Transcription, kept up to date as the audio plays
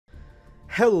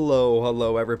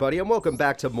Hello everybody, and welcome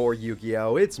back to more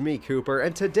Yu-Gi-Oh! It's me, Cooper,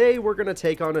 and today we're gonna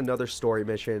take on another story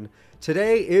mission.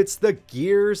 Today, it's the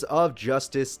Gears of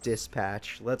Justice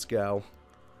Dispatch. Let's go.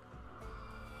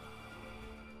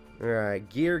 Alright,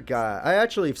 Gear Guy. I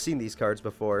actually have seen these cards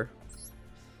before.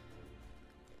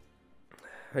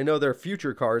 I know they're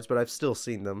future cards, but I've still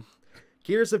seen them.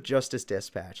 Gears of Justice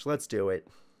Dispatch. Let's do it.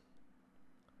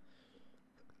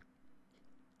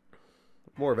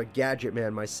 More of a gadget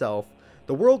man myself.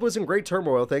 The world was in great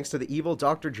turmoil thanks to the evil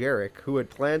Dr. Jarek, who had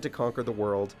planned to conquer the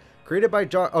world. Created by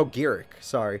Garrick,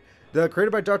 sorry.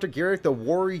 Created by Dr. Garrick, the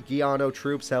Yugioh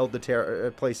troops held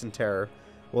the place in terror.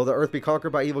 Will the earth be conquered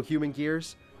by evil human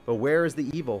gears? But where is the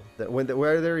evil?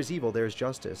 Where there is evil, there is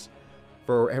justice.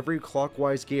 For every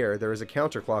clockwise gear, there is a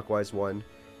counterclockwise one.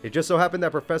 It just so happened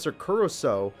that Professor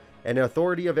Kuroso, an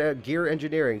authority of gear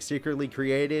engineering, secretly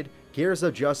created Gears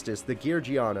of Justice, the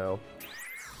Yugioh.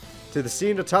 To the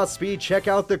scene of top speed, check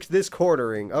out this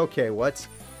cornering. Okay, what?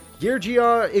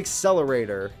 Yugioh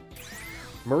Accelerator.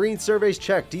 Marine surveys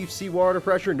check. Deep sea water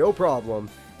pressure, no problem.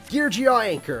 Yugioh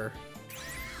Anchor.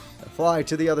 Fly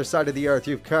to the other side of the earth.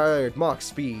 You've carried Mach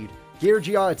speed.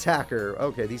 Yugioh Attacker.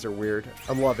 Okay, these are weird.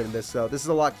 I'm loving this, though. This is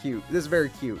a lot cute. This is very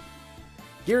cute.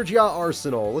 Yugioh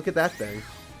Arsenal. Look at that thing.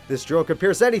 This drill can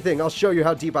pierce anything. I'll show you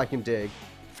how deep I can dig.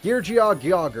 Yugioh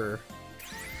Gyogger.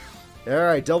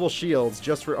 Alright, double shields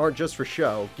aren't just for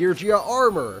show. Yugioh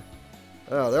Armor.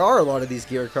 Oh, there are a lot of these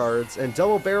gear cards. And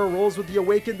double barrel rolls with the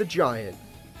Awaken the Giant.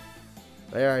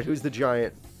 Alright, who's the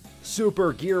giant?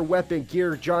 Super Gear Weapon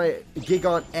Gear Giant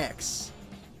Gigon X.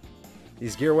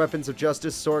 These gear weapons of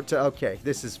justice sort to... Okay,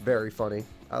 this is very funny.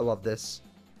 I love this.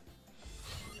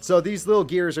 So these little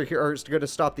gears are going to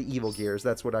stop the evil gears.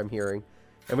 That's what I'm hearing.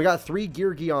 And we got 3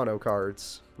 Gear Yugioh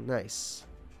cards. Nice.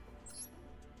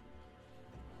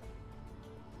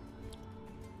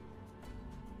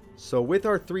 So with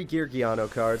our 3 Gear Yugioh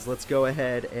cards, let's go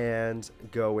ahead and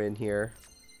go in here.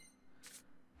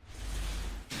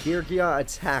 Gear Yugioh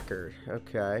Attacker.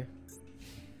 Okay.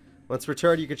 Once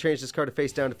returned, you can change this card to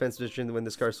face down defense position. When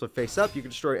this card is flipped face up, you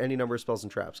can destroy any number of spells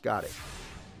and traps. Got it.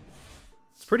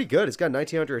 It's pretty good. It's got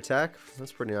 1900 attack.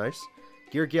 That's pretty nice.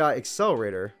 Gear Yugioh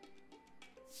Accelerator.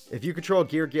 If you control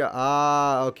Gear Yugioh...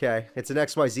 Ah, okay. It's an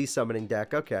XYZ summoning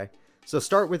deck. Okay. So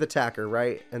start with Attacker,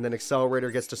 right? And then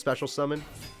Accelerator gets to Special Summon.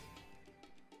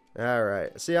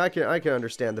 Alright, see, I can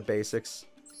understand the basics.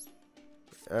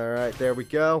 Alright, there we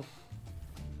go.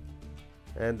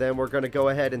 And then we're going to go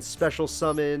ahead and special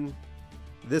summon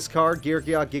this card, Gear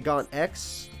Yugioh Gigon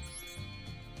X.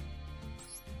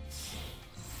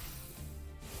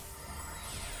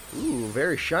 Ooh,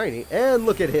 very shiny. And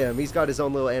look at him, he's got his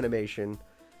own little animation.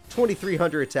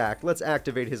 2300 attack, let's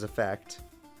activate his effect.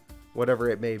 Whatever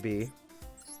it may be.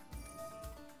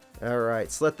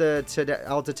 Alright, so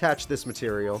I'll detach this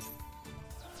material.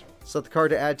 Select the card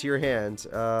to add to your hand.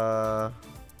 They're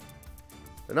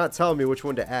not telling me which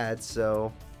one to add,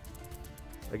 so...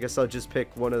 I guess I'll just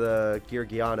pick one of the Gear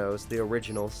Yugiohs, the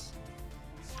originals.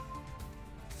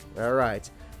 Alright.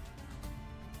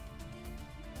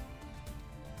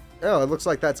 Oh, it looks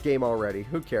like that's game already.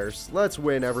 Who cares? Let's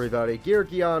win, everybody. Gear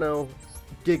Yugioh,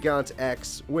 Gigant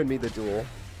X, win me the duel.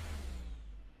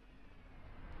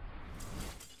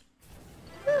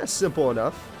 Simple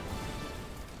enough.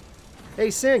 Hey,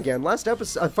 Sangan, last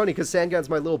episode... funny, because Sangan's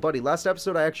my little buddy. Last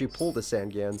episode, I actually pulled a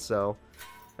Sangan, so...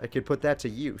 I could put that to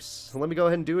use. So let me go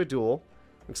ahead and do a duel.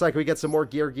 Looks like we get some more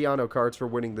Gear Yugioh cards for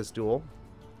winning this duel.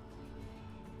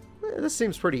 This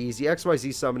seems pretty easy.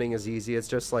 XYZ summoning is easy. It's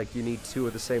just like you need 2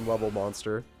 of the same level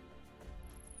monster.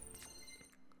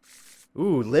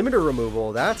 Ooh, limiter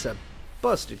removal. That's a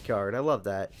busted card. I love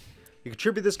that. You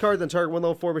contribute this card, then target 1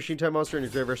 level 4 machine type monster in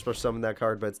your graveyard, special summon that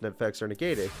card, but its effects are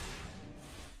negated.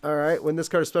 Alright, when this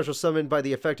card is special summoned by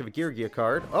the effect of a Gear Yugioh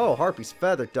card. Oh, Harpy's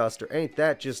Feather Duster. Ain't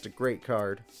that just a great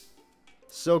card?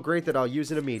 So great that I'll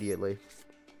use it immediately.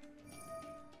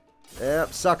 Yep,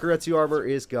 Sakuretsu Armor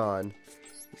is gone.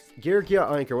 Gear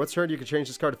Yugioh Anchor. What's turn? You can change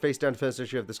this card to face down defense.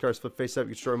 If you have this card's flip face up,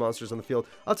 you destroy monsters on the field.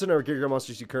 Up to number Gear Yugioh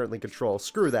monsters you currently control.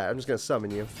 Screw that. I'm just going to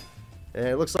summon you. And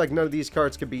it looks like none of these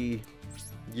cards can be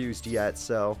used yet,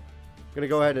 so I'm gonna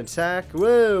go ahead and attack.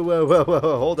 Whoa, whoa, whoa, whoa,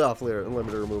 hold off,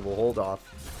 limiter removal, hold off.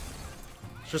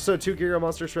 Just so 2 Yugioh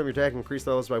monsters from your deck increase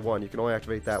levels by 1. You can only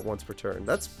activate that once per turn.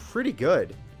 That's pretty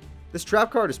good. This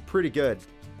trap card is pretty good.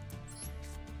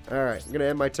 Alright, I'm gonna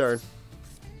end my turn.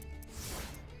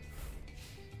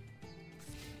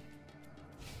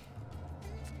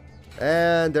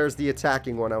 And there's the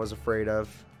attacking one I was afraid of.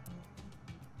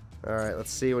 Alright,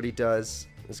 let's see what he does.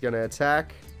 He's gonna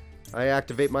attack. I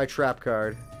activate my trap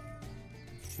card.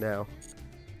 Now,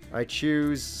 I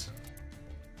choose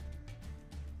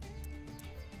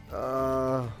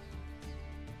I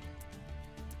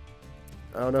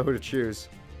don't know who to choose.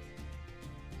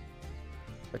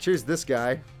 I choose this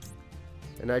guy.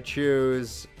 And I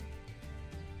choose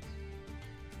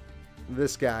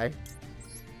this guy.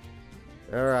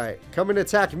 Alright. Come and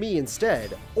attack me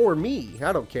instead. Or me.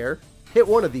 I don't care. Hit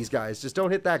one of these guys. Just don't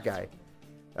hit that guy.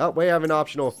 Oh, wait, I have an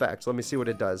optional effect. Let me see what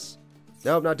it does.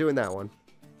 Nope, not doing that one.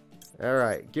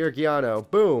 Alright. Yugioh.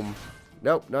 Boom.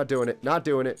 Nope, not doing it. Not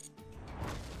doing it.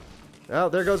 Oh,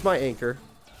 there goes my anchor.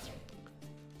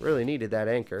 Really needed that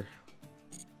anchor.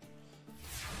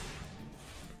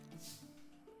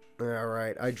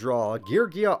 Alright, I draw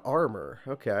Yugioh Armor.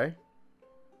 Okay.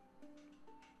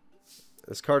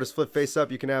 This card is flipped face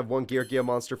up. You can have one Yugioh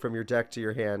monster from your deck to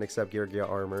your hand, except Yugioh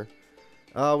Armor.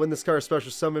 When this card is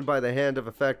special summoned by the hand of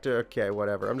effect. Okay,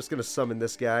 whatever. I'm just going to summon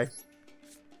this guy.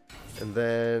 And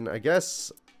then, I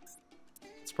guess,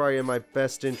 it's probably in my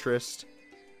best interest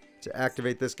to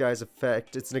activate this guy's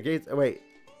effect. It's negate. Oh, wait.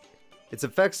 Its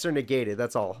effects are negated.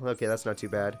 That's all. Okay, that's not too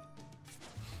bad.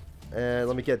 And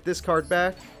let me get this card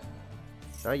back.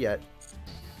 Not yet.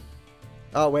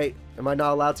 Oh, wait. Am I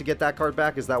not allowed to get that card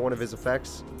back? Is that one of his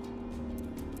effects?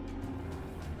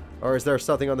 Or is there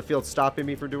something on the field stopping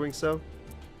me from doing so?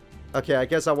 Okay, I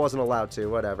guess I wasn't allowed to.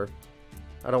 Whatever.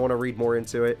 I don't want to read more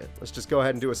into it. Let's just go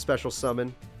ahead and do a special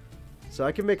summon. So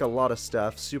I can make a lot of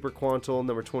stuff. Super Quantal,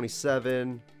 number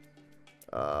 27.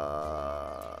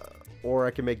 Or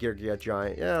I can make Yugioh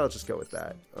Giant. Yeah, I'll just go with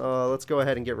that. Let's go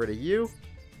ahead and get rid of you.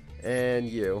 And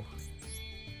you.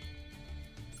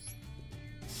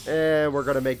 And we're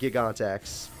going to make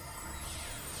Gigantex.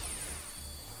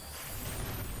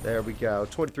 There we go.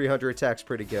 2300 attack's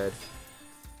pretty good.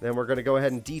 Then we're going to go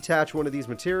ahead and detach one of these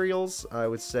materials. I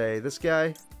would say this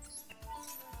guy.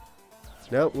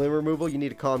 Nope, limb removal. You need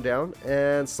to calm down.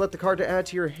 And select the card to add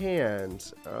to your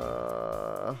hand.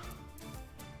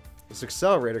 This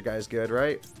Accelerator guy's good,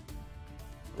 right?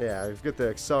 Yeah, we've got the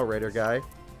Accelerator guy.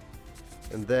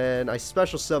 And then I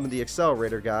special summon the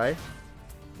Accelerator guy.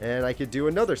 And I could do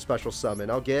another special summon.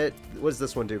 I'll get... What does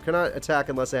this one do? Cannot attack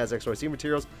unless it has XYZ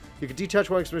materials. You can detach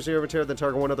one XYZ material, then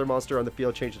target one other monster on the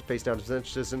field, change it face down to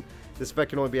citizen. This effect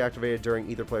can only be activated during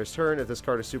either player's turn. If this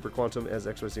card is Super Quantum as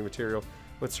XYZ material,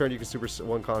 with turn you can Super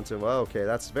one Quantum. Oh, okay,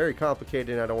 that's very complicated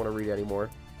and I don't want to read anymore.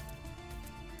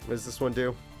 What does this one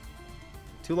do?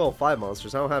 2 level 5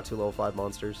 monsters. I don't have 2 level 5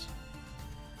 monsters.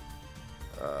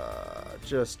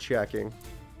 Just checking.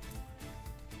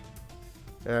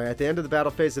 Alright, at the end of the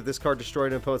battle phase, if this card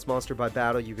destroyed an opponent's monster by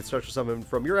battle, you can special summon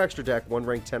from your extra deck one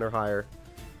rank 10 or higher.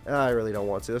 I really don't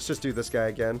want to. Let's just do this guy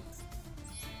again.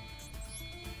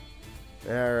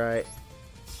 Alright.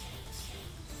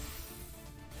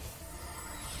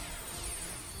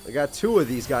 I got 2 of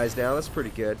these guys now. That's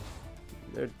pretty good.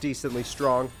 They're decently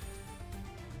strong.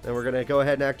 Then we're going to go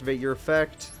ahead and activate your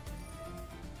effect.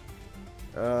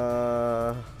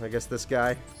 I guess this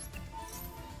guy.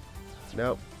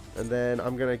 Nope. And then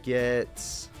I'm going to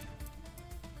get...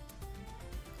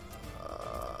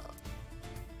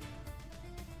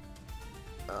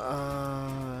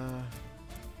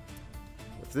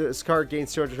 if this card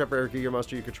gains 200 for every Yugioh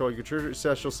monster you control, you can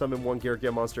special summon one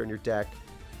Yugioh monster in your deck.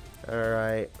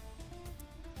 Alright.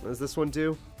 What does this one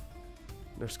do?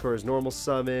 Next card is normal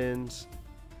summoned.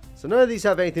 So none of these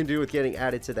have anything to do with getting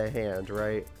added to the hand,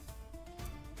 right?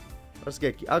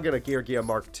 I'll get a Yugioh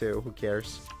Mark II. Who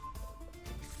cares?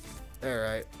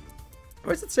 Alright.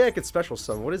 Why does it say I could special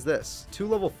summon? What is this? 2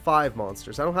 level 5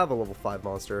 monsters. I don't have a level 5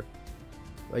 monster.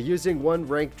 Using one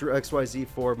ranked XYZ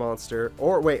 4 monster.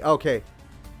 Or, wait, okay.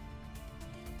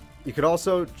 You could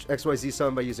also XYZ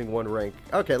summon by using one rank.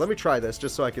 Okay, let me try this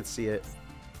just so I can see it.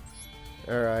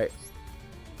 Alright.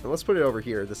 And let's put it over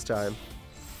here this time.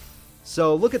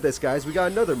 So, look at this, guys. We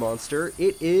got another monster.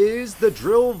 It is the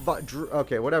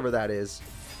okay, whatever that is.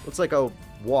 Looks like a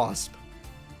wasp.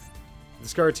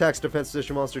 This card attacks defense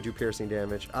position monster, do piercing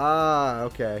damage. Ah,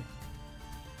 okay.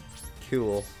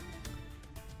 Cool.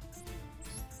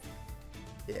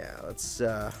 Yeah, let's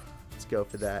go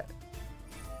for that.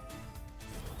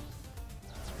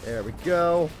 There we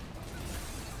go.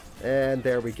 And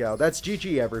there we go. That's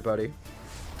GG, everybody.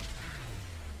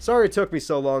 Sorry it took me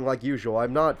so long, like usual.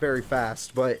 I'm not very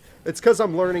fast, but it's because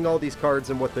I'm learning all these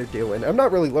cards and what they're doing. I'm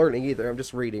not really learning either. I'm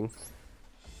just reading.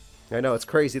 I know, it's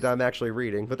crazy that I'm actually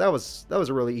reading, but that was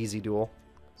a really easy duel.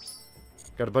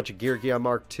 Got a bunch of Yugioh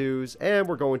Mark IIs, and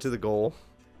we're going to the goal.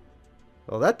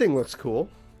 Well, that thing looks cool.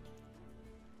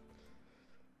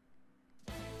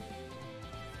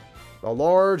 A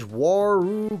large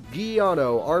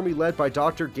Warugiano army led by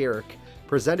Dr. Garrick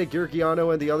presented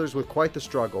Yugioh and the others with quite the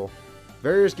struggle.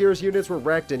 Various Gears units were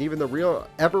wrecked, and even the real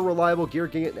ever-reliable Gear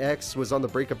Gigant X was on the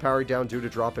brink of powering down due to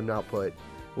drop in output.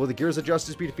 Will the Gears of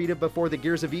Justice be defeated before the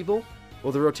Gears of Evil?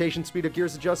 Will the rotation speed of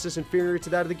Gears of Justice inferior to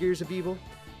that of the Gears of Evil?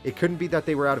 It couldn't be that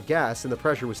they were out of gas and the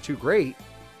pressure was too great.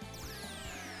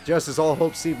 Just as all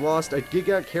hope seemed lost, a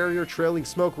Gigant carrier trailing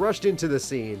smoke rushed into the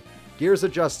scene. Gears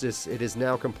of Justice, it is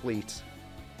now complete.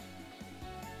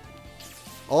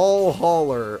 All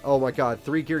hauler. Oh my god,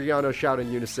 3 Gigano shout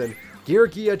in unison. Gear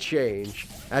Gia change.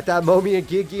 At that moment,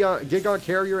 Gigant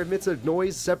carrier emits a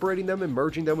noise separating them and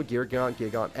merging them with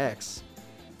Gigant X.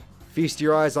 Feast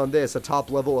your eyes on this, a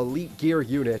top-level elite gear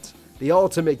unit. The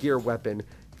ultimate gear weapon.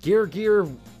 Gear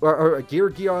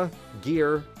Gigant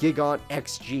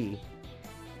XG.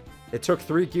 It took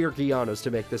 3 Gear Gianos to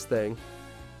make this thing.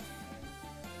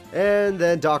 And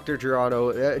then Dr.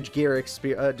 Garrick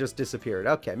just disappeared.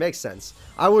 Okay, makes sense.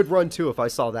 I would run too if I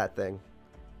saw that thing.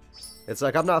 It's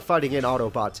like, I'm not fighting an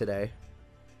Autobot today.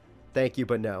 Thank you,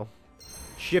 but no.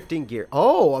 Shifting gear.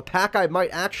 Oh, a pack I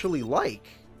might actually like.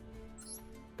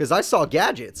 Because I saw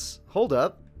gadgets. Hold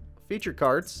up. Feature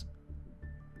cards.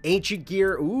 Ancient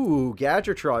gear. Ooh,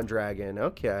 Gadgetron Dragon.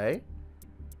 Okay.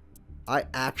 I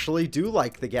actually do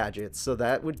like the gadgets, so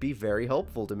that would be very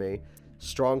helpful to me.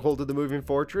 Stronghold of the Moving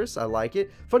Fortress. I like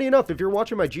it. Funny enough, if you're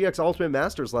watching my GX Ultimate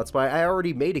Masters Let's Play, I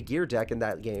already made a gear deck in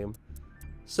that game.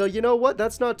 So, you know what?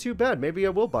 That's not too bad. Maybe I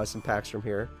will buy some packs from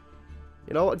here.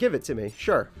 You know what? Give it to me.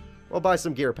 Sure. I'll buy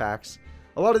some gear packs.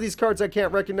 A lot of these cards I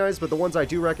can't recognize, but the ones I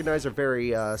do recognize are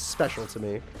very special to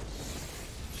me.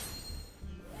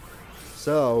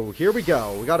 So, here we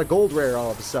go. We got a gold rare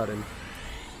all of a sudden.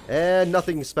 And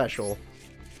nothing special.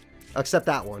 Except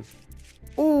that one.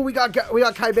 Ooh, we got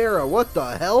Chimera. What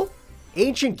the hell?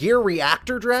 Ancient Gear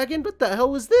Reactor Dragon? What the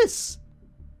hell is this?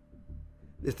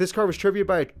 If this card was tributed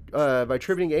by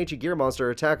tributing an Ancient Gear monster,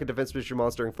 attack a defense position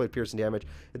monster, inflict piercing damage.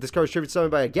 If this card is tributed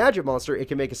summoned by a Gadget monster, it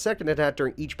can make a second attack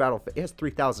during each battle phase. It has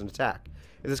 3,000 attack.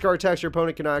 If this card attacks your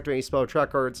opponent, can activate any spell or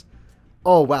track cards.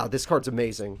 Oh, wow, this card's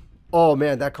amazing. Oh,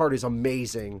 man, that card is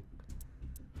amazing.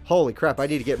 Holy crap, I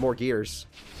need to get more gears.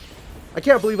 I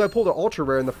can't believe I pulled an Ultra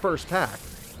Rare in the first pack.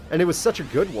 And it was such a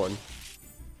good one.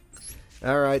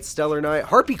 Alright, Stellar Knight.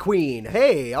 Harpy Queen!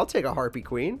 Hey, I'll take a Harpy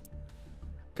Queen.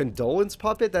 Condolence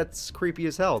Puppet? That's creepy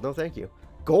as hell. No, thank you.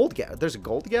 Gold Gadget. There's a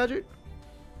gold gadget?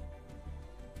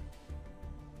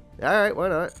 Alright, why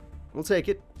not? We'll take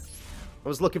it. I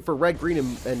was looking for red, green,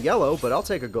 and yellow, but I'll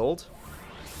take a gold.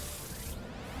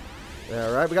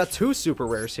 Alright, we got 2 super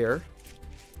rares here.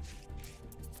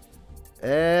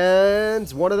 And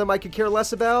one of them I could care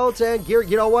less about. And Gear,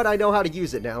 you know what? I know how to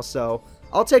use it now, so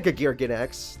I'll take a Gear Gigant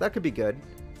X. That could be good.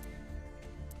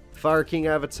 Fire King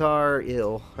Avatar.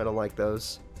 Ew. I don't like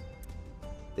those.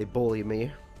 They bully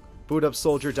me. Boot Up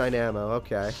Soldier Dynamo.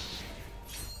 Okay.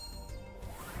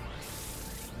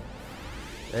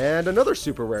 And another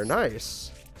super rare.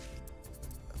 Nice.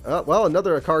 Well,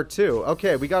 another card too.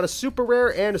 Okay, we got a super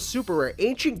rare and a super rare.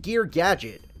 Ancient Gear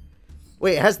Gadget.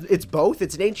 Wait, it's both?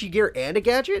 It's an Ancient Gear and a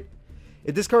Gadget?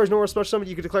 If this card is no more special summon,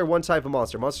 you can declare one type of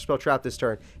monster. Monster spell trap this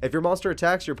turn. If your monster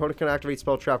attacks, your opponent can activate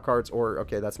spell trap cards, or,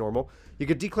 okay, that's normal. You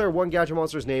can declare one Gadget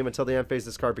monster's name until the end phase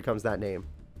this card becomes that name.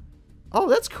 Oh,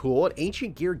 that's cool. An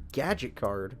Ancient Gear Gadget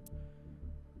card.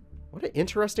 What an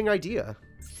interesting idea.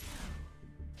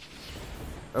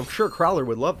 I'm sure Crowler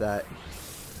would love that.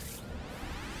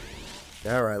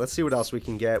 Alright, let's see what else we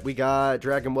can get. We got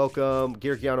Dragon Welcome,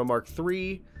 Gear Giano Mark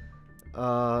III.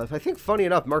 I think, funny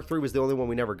enough, Mark III was the only one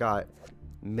we never got.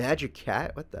 Magic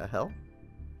Cat? What the hell?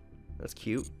 That's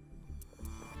cute.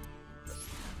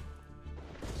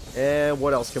 And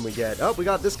what else can we get? Oh, we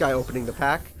got this guy opening the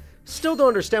pack. Still don't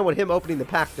understand what him opening the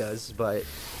pack does, but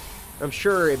I'm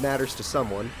sure it matters to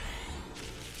someone.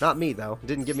 Not me, though.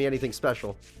 Didn't give me anything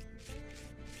special.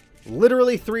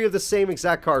 Literally 3 of the same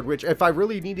exact card, which if I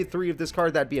really needed 3 of this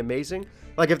card, that'd be amazing.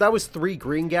 Like, if that was 3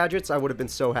 green gadgets, I would have been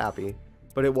so happy.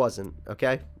 But it wasn't,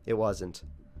 okay? It wasn't.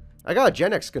 I got a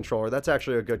Gen X controller. That's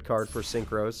actually a good card for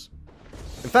synchros.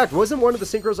 In fact, wasn't one of the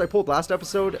synchros I pulled last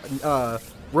episode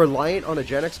reliant on a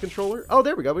Gen X controller? Oh,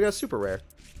 there we go. We got a super rare.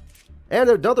 And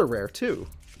another rare, too.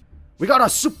 We got a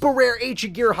super rare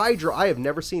Ancient Gear Hydra. I have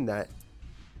never seen that.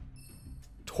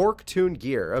 Torque Tuned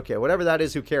Gear. Okay, whatever that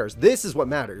is, who cares? This is what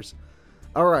matters.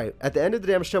 Alright, at the end of the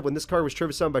damage step, when this card was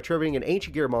tribute summoned by tributing an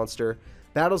Ancient Gear monster,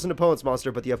 battles an opponent's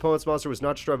monster, but the opponent's monster was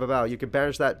not destroyed by battle, you can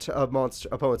banish that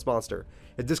opponent's monster.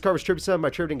 If this card was tribute summoned by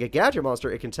tributing a Gadget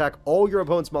monster, it can attack all your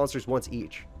opponent's monsters once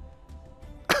each.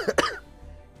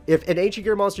 If an Ancient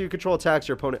Gear monster you control attacks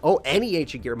your opponent... Oh, any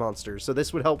Ancient Gear monsters, so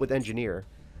this would help with Engineer.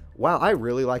 Wow, I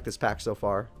really like this pack so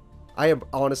far. I am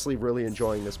honestly really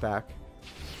enjoying this pack.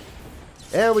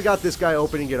 And we got this guy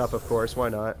opening it up, of course. Why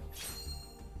not?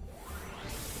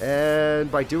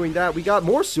 And by doing that, we got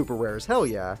more super rares. Hell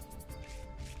yeah.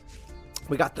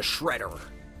 We got the Shredder.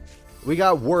 We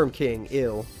got Worm King.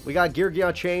 Ill. We got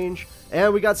Yugioh Change.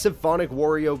 And we got Symphonic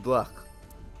Wario Bluck.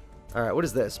 Alright, what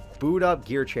is this? Boot up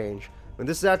Gear Change. When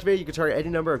this is activated, you can target any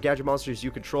number of gadget monsters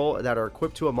you control that are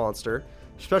equipped to a monster.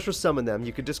 Special summon them.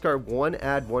 You can discard one,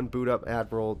 add one, boot up,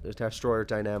 Admiral, Destroyer,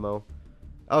 Dynamo.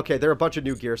 Okay, there are a bunch of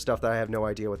new gear stuff that I have no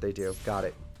idea what they do. Got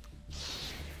it.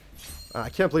 I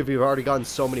can't believe we've already gotten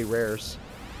so many rares.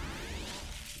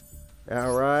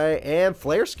 Alright, and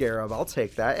Flare Scarab. I'll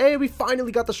take that. Hey, we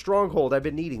finally got the Stronghold. I've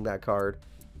been needing that card.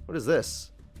 What is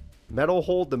this? Metal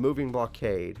Hold the Moving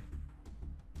Blockade.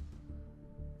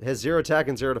 It has 0 attack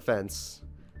and 0 defense.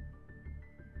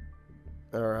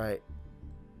 Alright.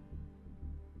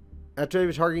 After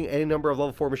you're targeting any number of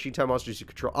level 4 machine type monsters you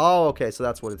control. Oh, okay, so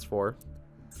that's what it's for.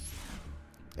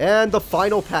 And the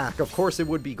final pack. Of course it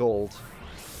would be gold.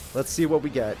 Let's see what we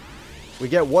get. We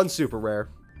get one super rare.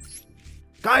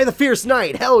 Gaia the Fierce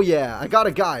Knight! Hell yeah! I got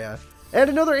a Gaia. And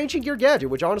another Ancient Gear Gadget,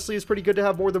 which honestly is pretty good to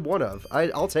have more than one of.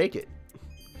 I'll take it.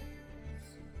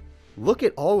 Look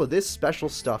at all of this special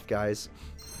stuff, guys.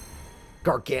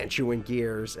 Gargantuan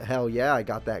Gears. Hell yeah, I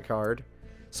got that card.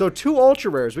 So 2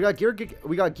 ultra rares. We got Gear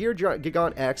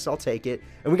Gigant X, I'll take it.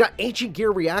 And we got Ancient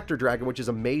Gear Reactor Dragon, which is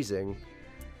amazing.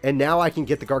 And now I can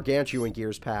get the Gargantuan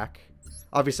Gears pack.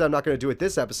 Obviously, I'm not going to do it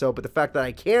this episode, but the fact that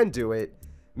I can do it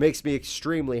makes me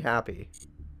extremely happy.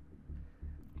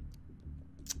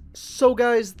 So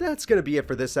guys, that's going to be it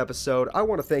for this episode. I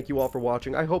want to thank you all for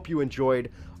watching. I hope you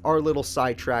enjoyed our little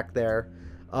sidetrack there.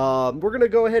 We're going to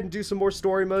go ahead and do some more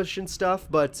story motion stuff,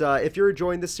 but if you're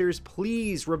enjoying this series,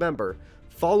 please remember,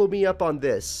 follow me up on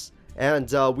this, and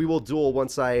we will duel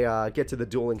once I get to the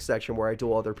dueling section where I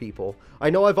duel other people. I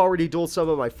know I've already dueled some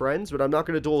of my friends, but I'm not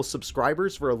going to duel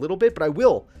subscribers for a little bit, but I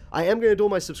will. I am going to duel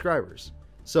my subscribers.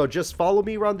 So just follow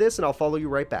me around this, and I'll follow you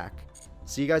right back.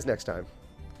 See you guys next time.